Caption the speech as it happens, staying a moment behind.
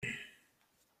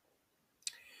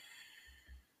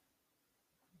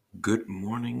Good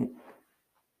morning.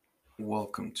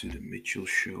 Welcome to the Mitchell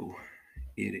Show.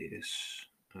 It is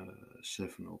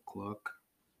 7 o'clock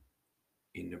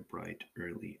in the bright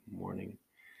early morning.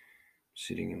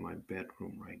 Sitting in my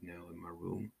bedroom right now in my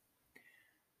room.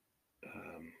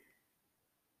 Um,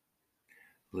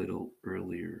 little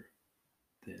earlier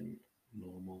than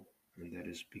normal, and that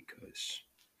is because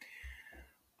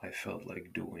I felt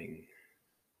like doing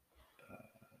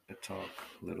a talk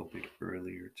a little bit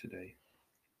earlier today.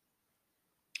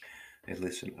 And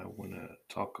listen, I want to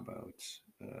talk about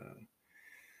uh,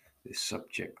 the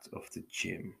subject of the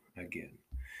gym again.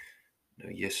 Now,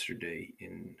 yesterday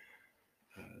in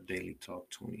Daily Talk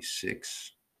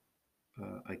 26,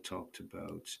 I talked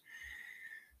about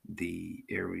the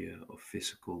area of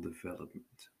physical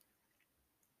development.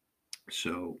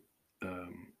 So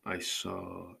I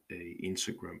saw a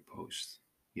Instagram post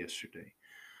yesterday,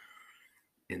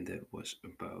 and that was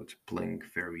about plank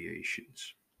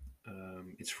variations.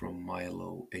 It's from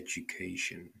Milo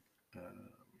Education.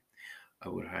 I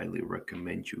would highly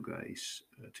recommend you guys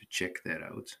to check that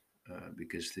out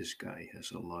because this guy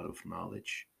has a lot of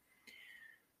knowledge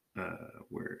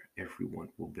where everyone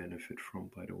will benefit from,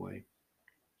 by the way.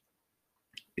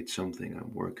 It's something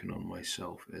I'm working on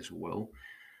myself as well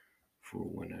for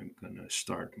when I'm gonna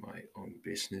start my own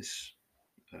business,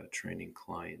 training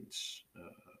clients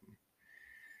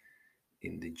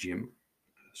in the gym.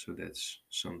 So that's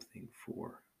something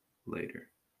for later.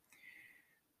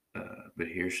 But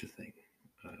here's the thing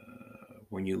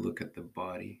when you look at the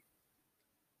body,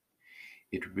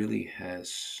 it really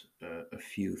has a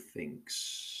few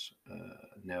things.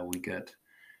 Now we got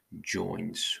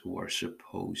joints who are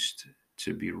supposed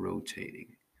to be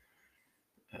rotating.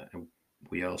 And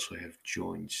we also have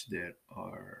joints that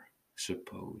are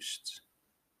supposed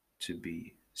to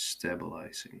be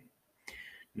stabilizing.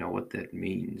 Now, what that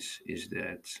means is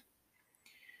that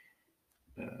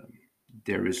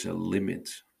there is a limit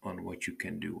on what you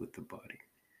can do with the body.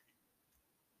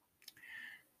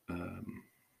 Um,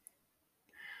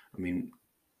 I mean,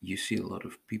 you see a lot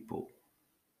of people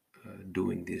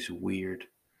doing these weird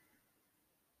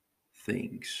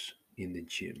things in the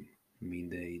gym. I mean,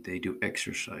 they do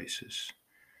exercises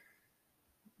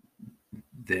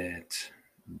that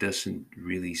doesn't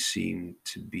really seem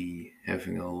to be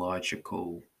having a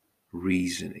logical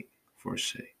reasoning for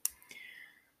say.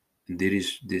 And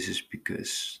this is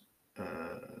because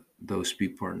those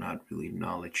people are not really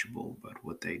knowledgeable about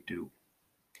what they do.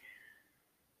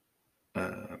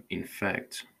 In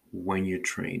fact, when you're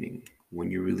training,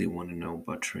 when you really want to know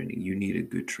about training, you need a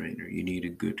good trainer. You need a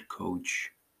good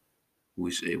coach who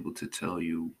is able to tell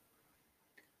you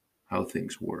how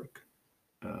things work.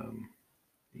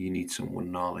 You need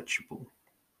someone knowledgeable.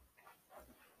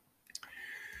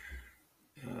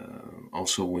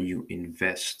 Also, when you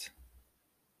invest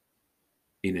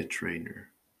in a trainer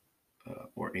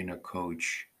or in a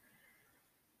coach,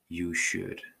 you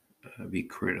should be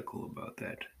critical about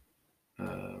that.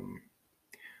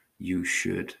 You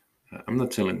should. I'm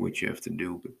not telling what you have to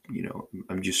do, but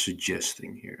I'm just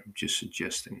suggesting here. I'm just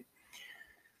suggesting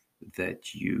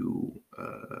that you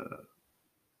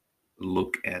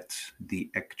look at the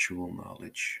actual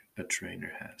knowledge a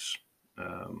trainer has.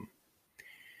 Um,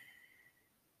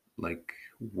 like,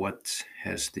 what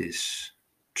has this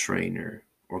trainer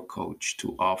or coach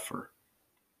to offer?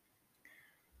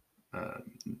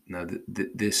 Now,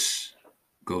 this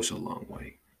goes a long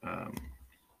way.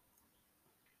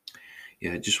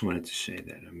 Yeah, I just wanted to say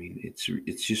that. I mean, it's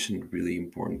just a really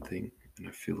important thing, and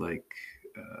I feel like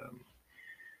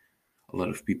a lot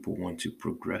of people want to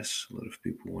progress. A lot of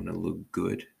people want to look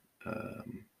good,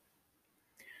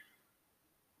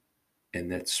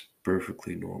 and that's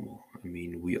perfectly normal. I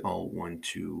mean, we all want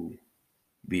to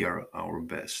be our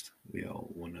best. We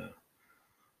all want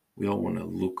to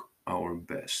look our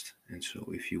best, and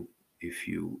so if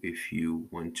you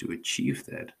want to achieve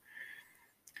that,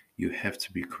 you have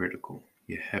to be critical.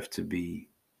 You have to be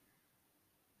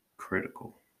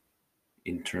critical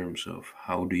in terms of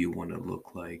how do you want to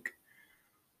look like,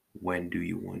 when do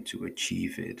you want to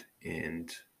achieve it,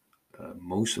 and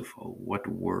most of all, what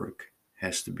work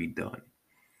has to be done.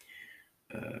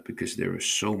 Because there is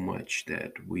so much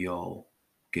that we all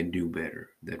can do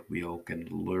better, that we all can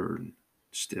learn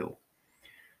still.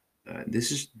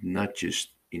 This is not just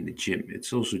in the gym,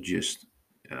 it's also just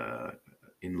uh,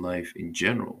 in life in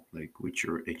general, like with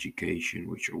your education,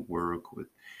 with your work, with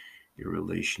your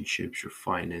relationships, your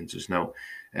finances. Now,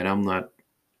 and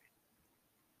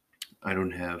I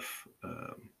don't have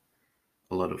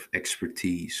a lot of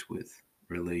expertise with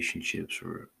relationships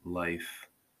or life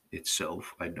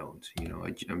itself. I don't.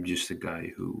 I'm just a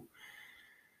guy who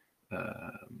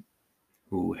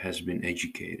who has been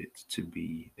educated to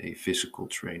be a physical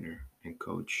trainer and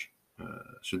coach.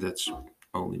 So that's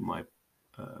only my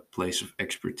place of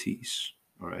expertise.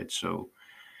 All right. So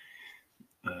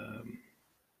um,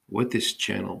 with this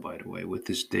channel, by the way, with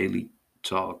this daily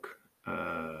talk,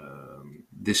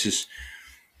 this is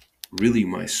really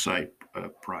my side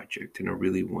project, and I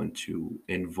really want to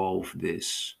involve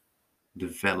this,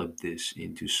 develop this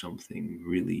into something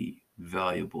really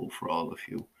valuable for all of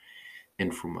you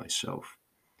and for myself.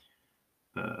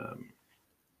 Um,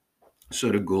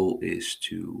 so the goal is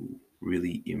to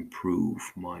really improve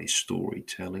my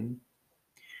storytelling,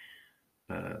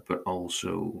 but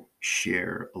also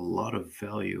share a lot of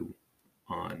value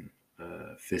on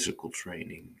physical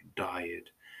training,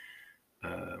 diet,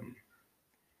 um,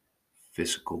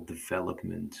 physical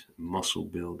development, muscle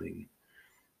building,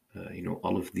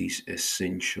 all of these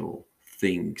essential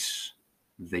things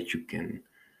that you can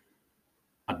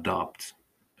adopt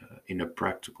in a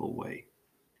practical way.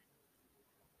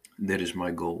 That is my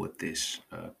goal with this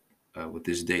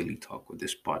daily talk, with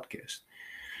this podcast.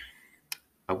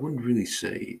 I wouldn't really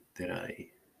say that I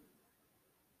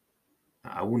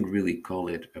wouldn't really call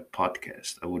it a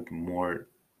podcast.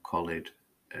 Call it,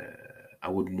 I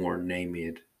would more name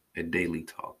it a daily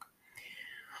talk.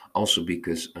 Also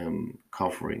because I'm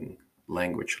covering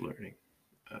language learning,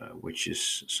 which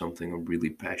is something I'm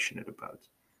really passionate about,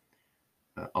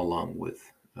 along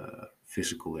with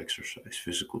physical exercise,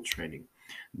 physical training.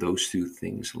 Those two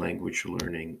things, language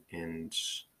learning and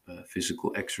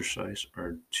physical exercise,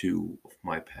 are two of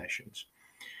my passions.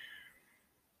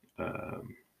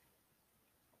 Um,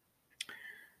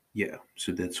 yeah,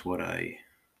 so that's what I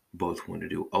both want to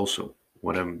do. Also,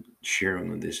 what I'm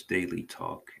sharing on this daily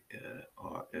talk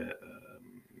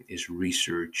is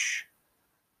research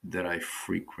that I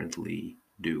frequently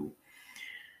do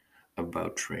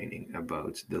about training,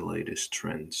 about the latest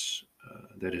trends.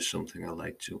 That is something I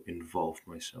like to involve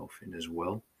myself in as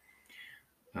well,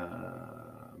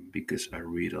 because I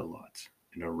read a lot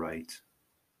and I write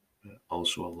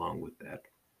also along with that.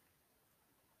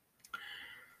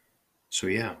 So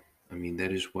yeah, I mean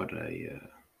that is what I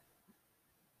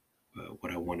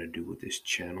want to do with this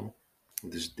channel,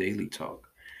 with this daily talk,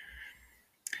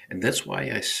 and that's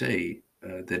why I say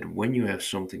that when you have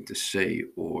something to say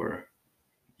or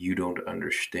you don't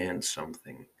understand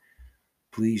something,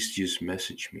 please just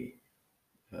message me,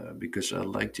 because I'd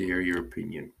like to hear your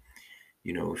opinion.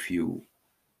 If you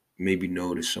maybe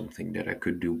notice something that I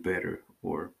could do better,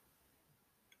 or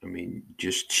I mean,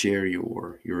 just share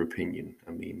your opinion.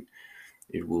 I mean,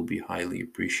 it will be highly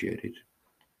appreciated.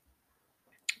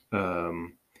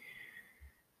 Um,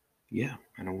 yeah,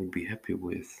 and I would be happy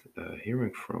with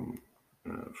hearing from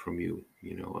you.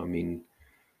 I mean,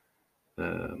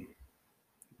 um,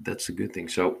 that's a good thing.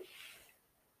 So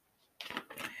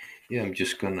yeah, I'm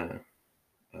just gonna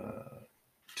uh,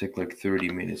 take like 30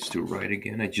 minutes to write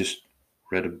again. I just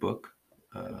read a book.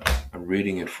 I'm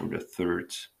reading it for the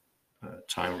third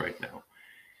time right now.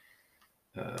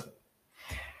 Uh,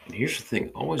 and here's the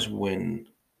thing: always when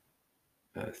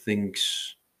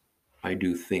things I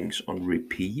do things on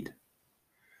repeat,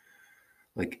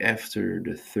 like after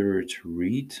the third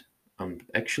read, I'm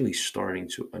actually starting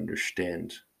to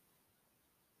understand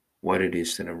what it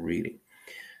is that I'm reading,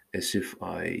 as if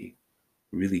I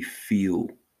really feel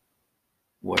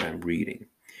what I'm reading.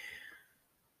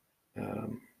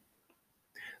 Um,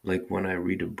 like when I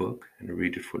read a book and I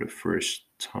read it for the first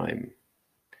time,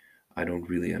 I don't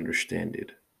really understand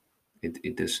it.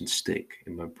 It doesn't stick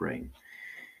in my brain.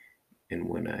 And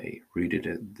when I read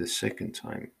it the second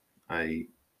time, I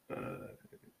uh,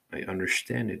 I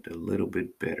understand it a little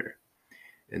bit better.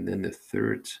 And then the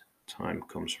third time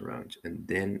comes around, and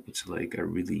then it's like I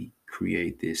really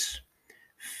create this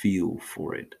feel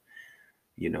for it.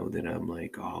 That I'm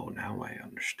like, oh, now I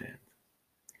understand.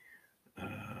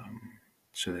 Um,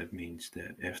 so that means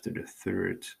that after the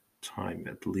third time,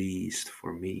 at least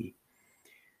for me,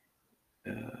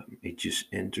 it just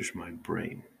enters my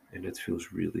brain, and it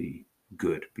feels really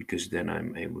good because then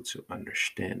I'm able to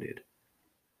understand it,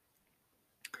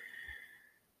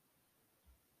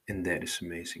 and that is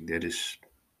amazing. That is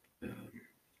um,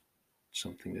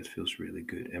 something that feels really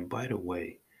good. And by the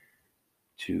way,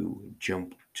 to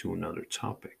jump to another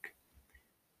topic,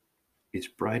 it's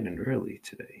bright and early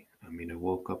today. I mean, I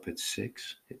woke up at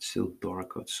 6. It's still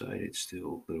dark outside. It's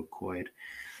still a little quiet.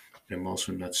 And I'm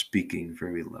also not speaking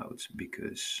very loud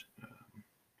because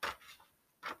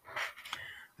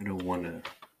I don't want to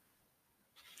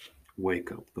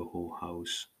wake up the whole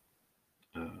house.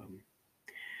 Um,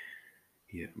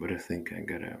 yeah, but I think I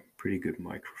got a pretty good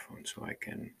microphone, so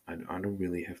I don't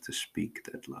really have to speak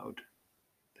that loud.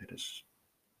 That is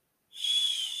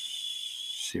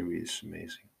serious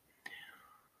amazing.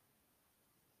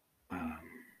 Um,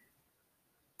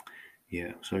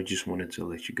 yeah, so I just wanted to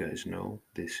let you guys know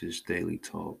this is Daily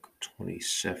Talk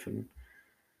 27.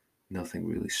 Nothing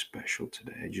really special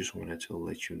today. I just wanted to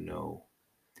let you know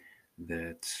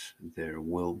that there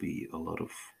will be a lot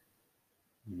of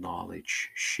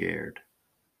knowledge shared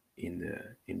in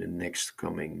the next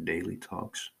coming daily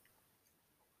talks.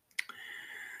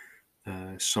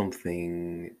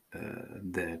 Something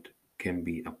that can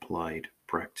be applied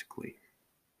practically.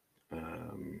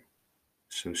 Um,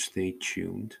 so stay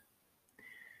tuned,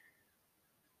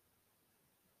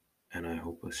 and I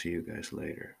hope I'll see you guys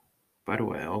later. By the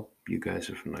way, I hope you guys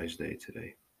have a nice day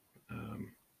today.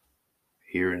 Um,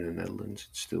 Here in the Netherlands,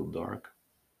 it's still dark.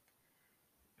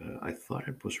 I thought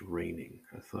it was raining.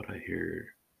 I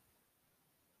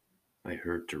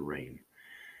heard the rain,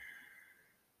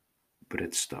 but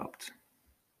it stopped.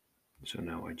 So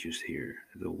now I just hear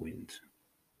the wind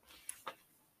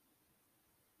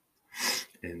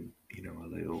and a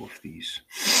little of these.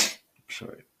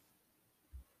 Sorry,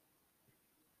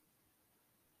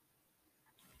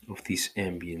 of these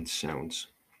ambient sounds.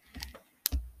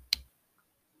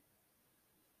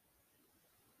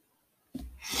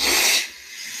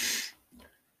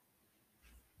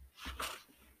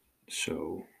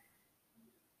 So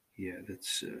yeah,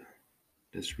 that's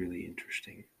really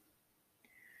interesting.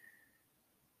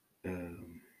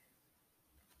 Um,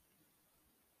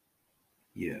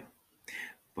 yeah.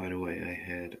 By the way, I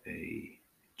had a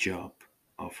job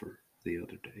offer the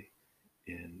other day,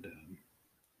 and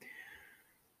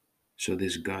so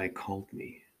this guy called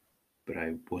me, but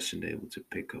I wasn't able to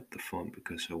pick up the phone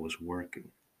because I was working,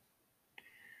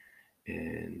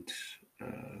 and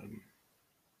um,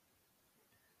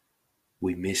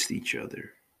 we missed each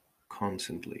other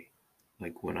constantly.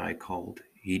 Like when I called,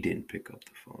 he didn't pick up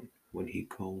the phone. When he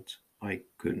called, I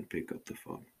couldn't pick up the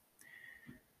phone.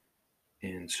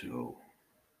 And so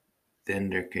then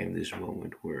there came this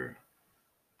moment where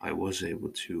I was able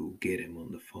to get him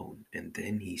on the phone. And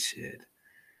then he said,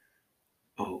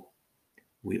 "Oh,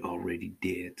 we already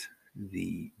did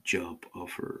the job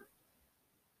offer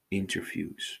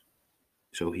interviews."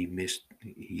 So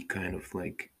he kind of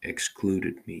like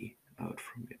excluded me out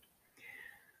from it.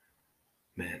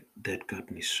 Man, that got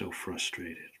me so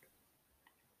frustrated.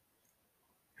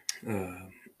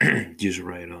 Um, just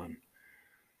right on.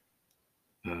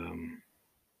 Um,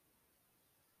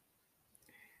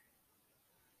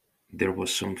 there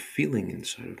was some feeling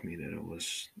inside of me that I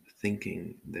was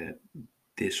thinking that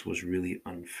this was really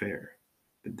unfair.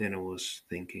 But then I was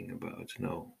thinking about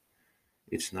no,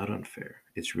 it's not unfair.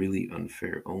 It's really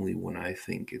unfair only when I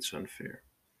think it's unfair.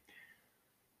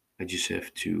 I just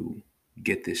have to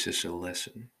get this as a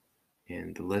lesson.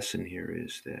 And the lesson here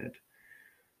is that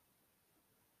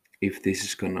if this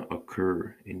is going to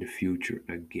occur in the future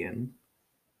again,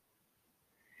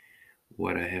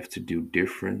 what I have to do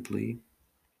differently,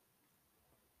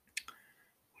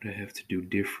 what I have to do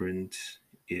different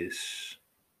is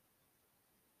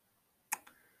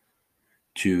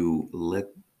to let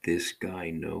this guy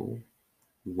know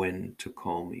when to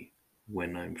call me,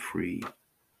 when I'm free,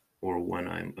 or when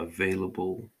I'm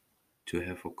available to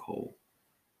have a call.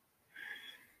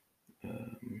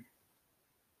 Um,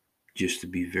 just to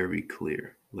be very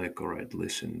clear, like, all right,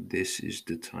 listen, this is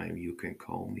the time you can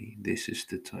call me. This is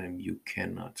the time you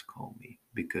cannot call me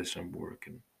because I'm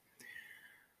working.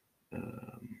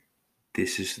 Um,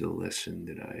 this is the lesson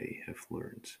that I have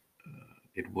learned.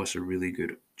 It was a really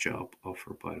good job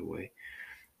offer, by the way.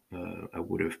 I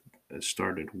would have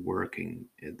started working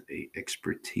at a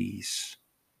expertise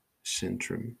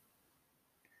centrum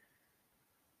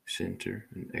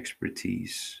an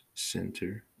expertise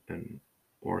center, an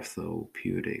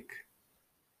orthopedic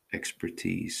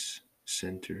expertise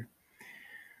center.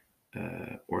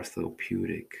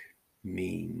 Orthopedic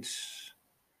means.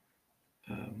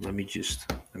 Let me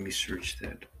search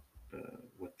that.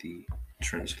 What the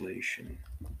translation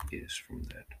is from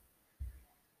that.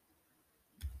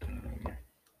 Um,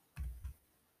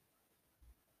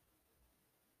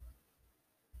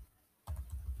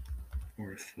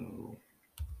 orthopedic.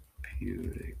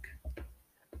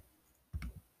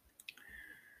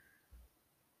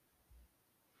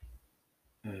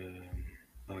 Um,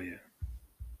 oh yeah.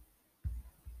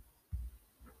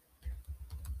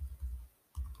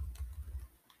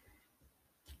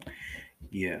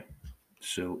 Yeah.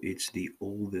 So it's the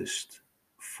oldest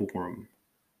form.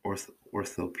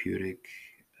 Orthopedic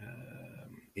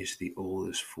is the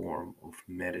oldest form of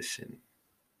medicine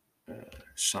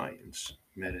science.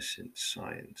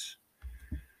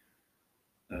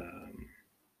 Um,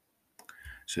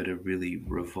 So that really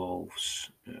revolves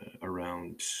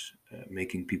around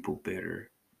making people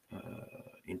better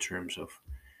in terms of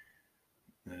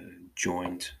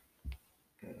joint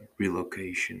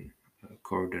relocation,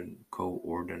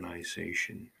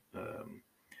 co-ordination,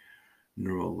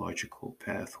 neurological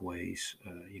pathways.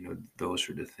 Those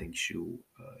are the things you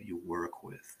work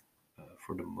with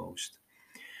for the most.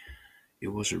 It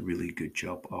was a really good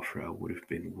job offer. I would have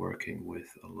been working with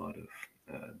a lot of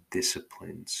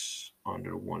disciplines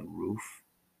under one roof.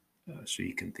 So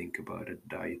you can think about a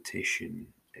dietitian,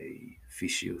 a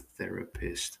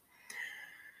physiotherapist,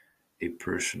 a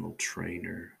personal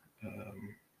trainer,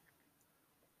 um,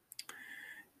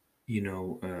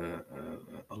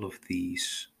 all of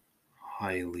these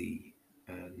highly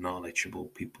knowledgeable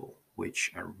people,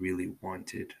 which I really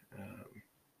wanted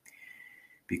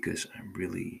because I'm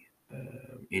really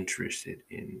interested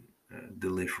in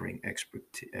delivering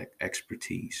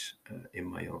expertise in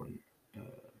my own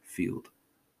field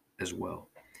as well.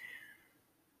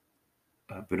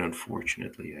 But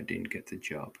unfortunately, I didn't get the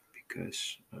job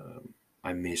because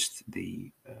I missed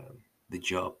the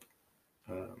job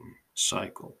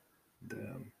cycle,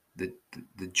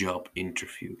 the job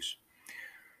interviews.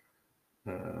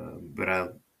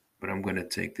 But I'm gonna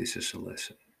take this as a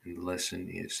lesson, and the lesson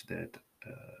is that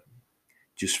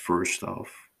just first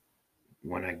off,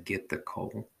 when I get the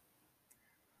call,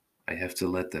 I have to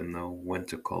let them know when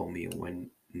to call me and when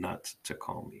not to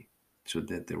call me, so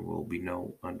that there will be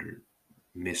no under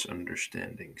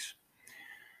misunderstandings.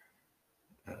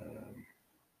 Um,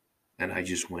 and I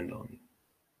just went on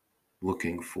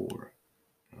looking for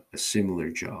a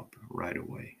similar job right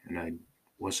away, and I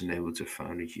wasn't able to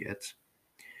find it yet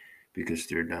because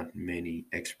there are not many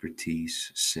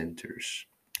expertise centers.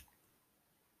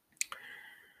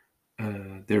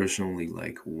 There's only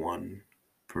like one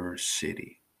per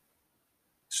city,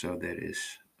 so that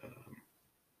is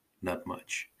not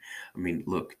much. I mean,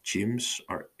 look, gyms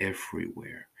are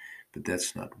everywhere, but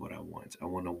that's not what I want. I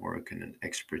want to work in an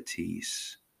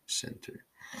expertise center.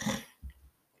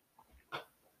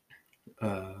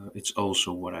 It's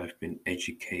also what I've been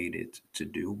educated to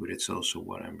do, but it's also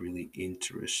what I'm really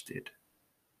interested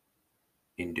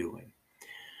in doing.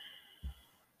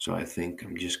 So I think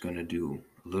I'm just going to do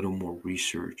a little more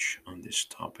research on this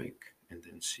topic and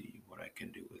then see what I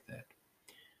can do with that.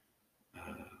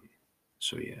 Um,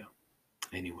 so, yeah.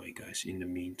 Anyway, guys, in the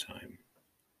meantime,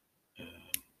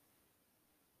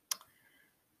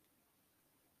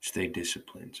 stay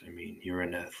disciplined. I mean, you're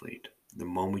an athlete. The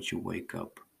moment you wake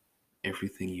up,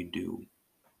 everything you do,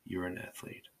 you're an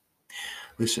athlete.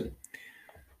 Listen,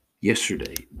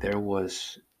 yesterday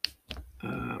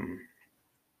um,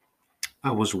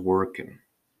 I was working,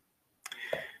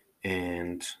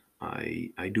 and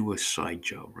I do a side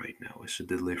job right now as a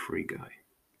delivery guy,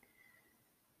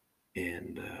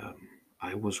 and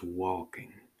I was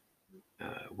walking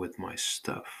with my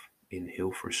stuff in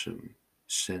Hilversum,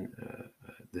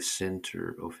 the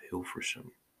center of Hilversum,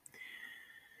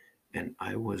 and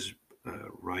I was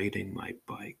riding my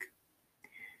bike,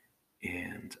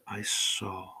 and I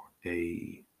saw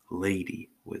a lady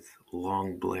with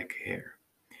long black hair,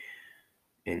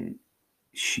 and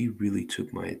she really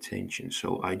took my attention.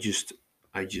 So I just,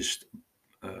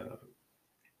 uh,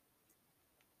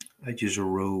 I just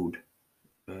rode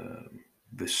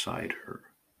beside her,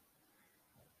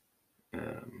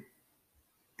 um,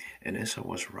 and as I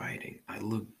was riding, I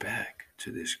looked back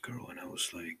to this girl, and I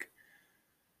was like,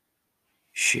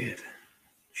 "Shit,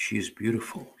 she is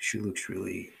beautiful. She looks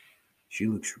really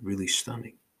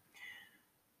stunning."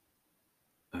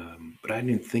 But I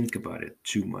didn't think about it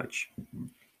too much.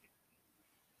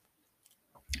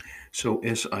 So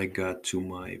as I got to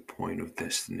my point of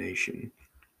destination,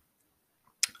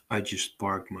 I just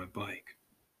parked my bike.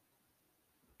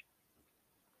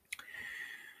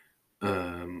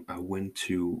 I went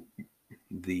to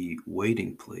the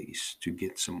waiting place to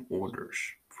get some orders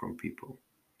from people.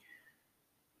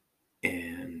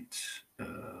 And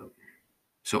uh,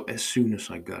 so as soon as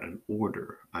I got an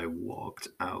order, I walked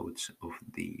out of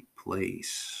the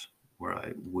place where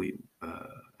I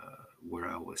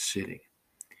was sitting.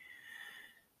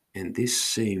 And this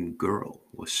same girl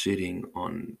was sitting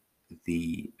on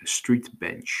the street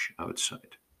bench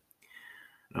outside.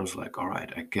 And I was like, all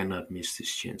right, I cannot miss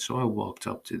this chance. So I walked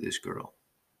up to this girl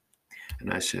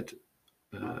and I said,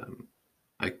 um,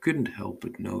 I couldn't help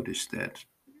but notice that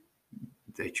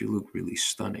you look really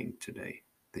stunning today.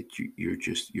 That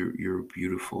you're a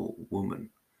beautiful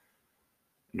woman,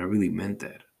 and I really meant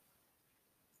that.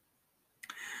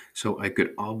 So I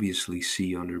could obviously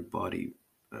see on her body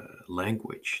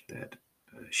language that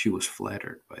she was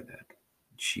flattered by that.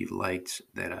 She liked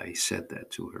that I said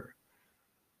that to her.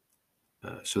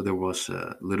 So there was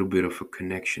a little bit of a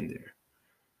connection there.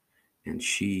 And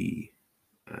she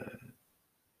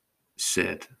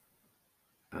said,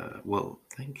 well,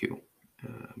 thank you.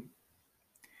 Um,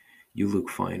 you look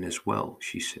fine as well,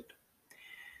 she said.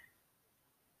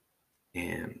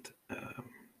 And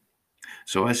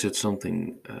so I said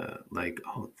something like,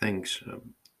 oh, thanks,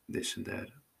 this and that.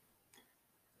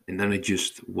 And then I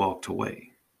just walked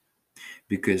away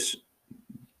because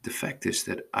the fact is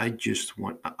that I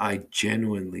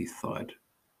genuinely thought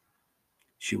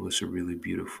she was a really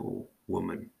beautiful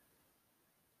woman.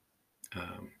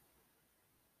 Um,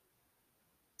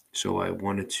 so I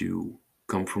wanted to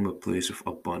come from a place of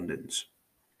abundance.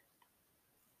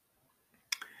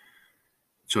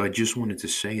 So I just wanted to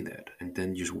say that and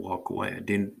then just walk away.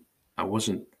 I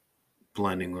wasn't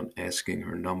planning on asking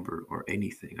her number or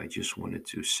anything. I just wanted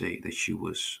to say that she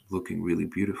was looking really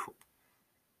beautiful.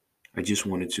 I just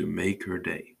wanted to make her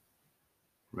day,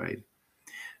 right?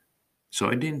 So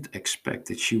I didn't expect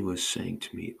that she was saying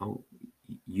to me, "Oh,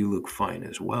 you look fine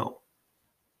as well."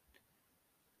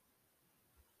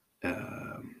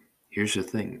 Um, Here's the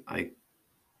thing: I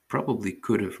probably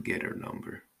could have get her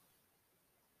number,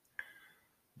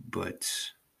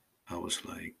 but I was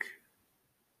like,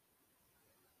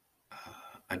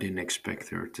 I didn't expect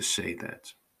her to say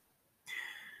that,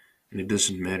 and it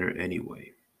doesn't matter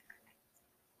anyway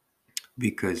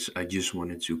because I just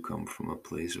wanted to come from a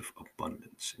place of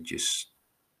abundance and just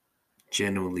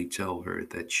genuinely tell her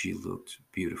that she looked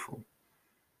beautiful.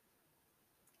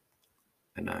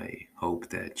 And I hope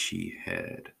that she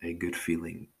had a good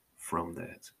feeling from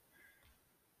that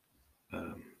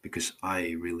because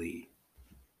I really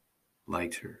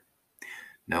liked her.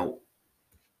 Now,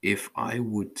 if I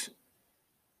would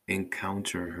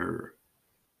encounter her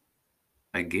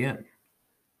again,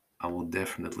 I will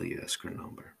definitely ask her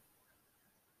number.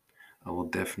 I will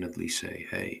definitely say,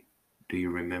 hey, do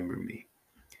you remember me?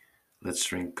 Let's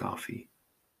drink coffee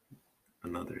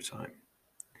another time.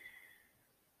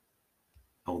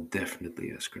 I'll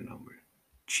definitely ask her number.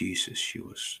 Jesus, she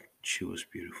was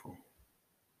beautiful.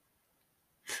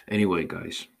 Anyway,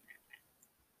 guys,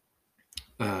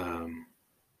 um,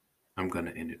 I'm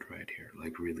gonna end it right here,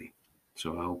 like really.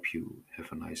 So I hope you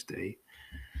have a nice day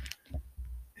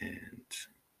and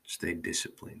stay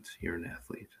disciplined. You're an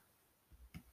athlete.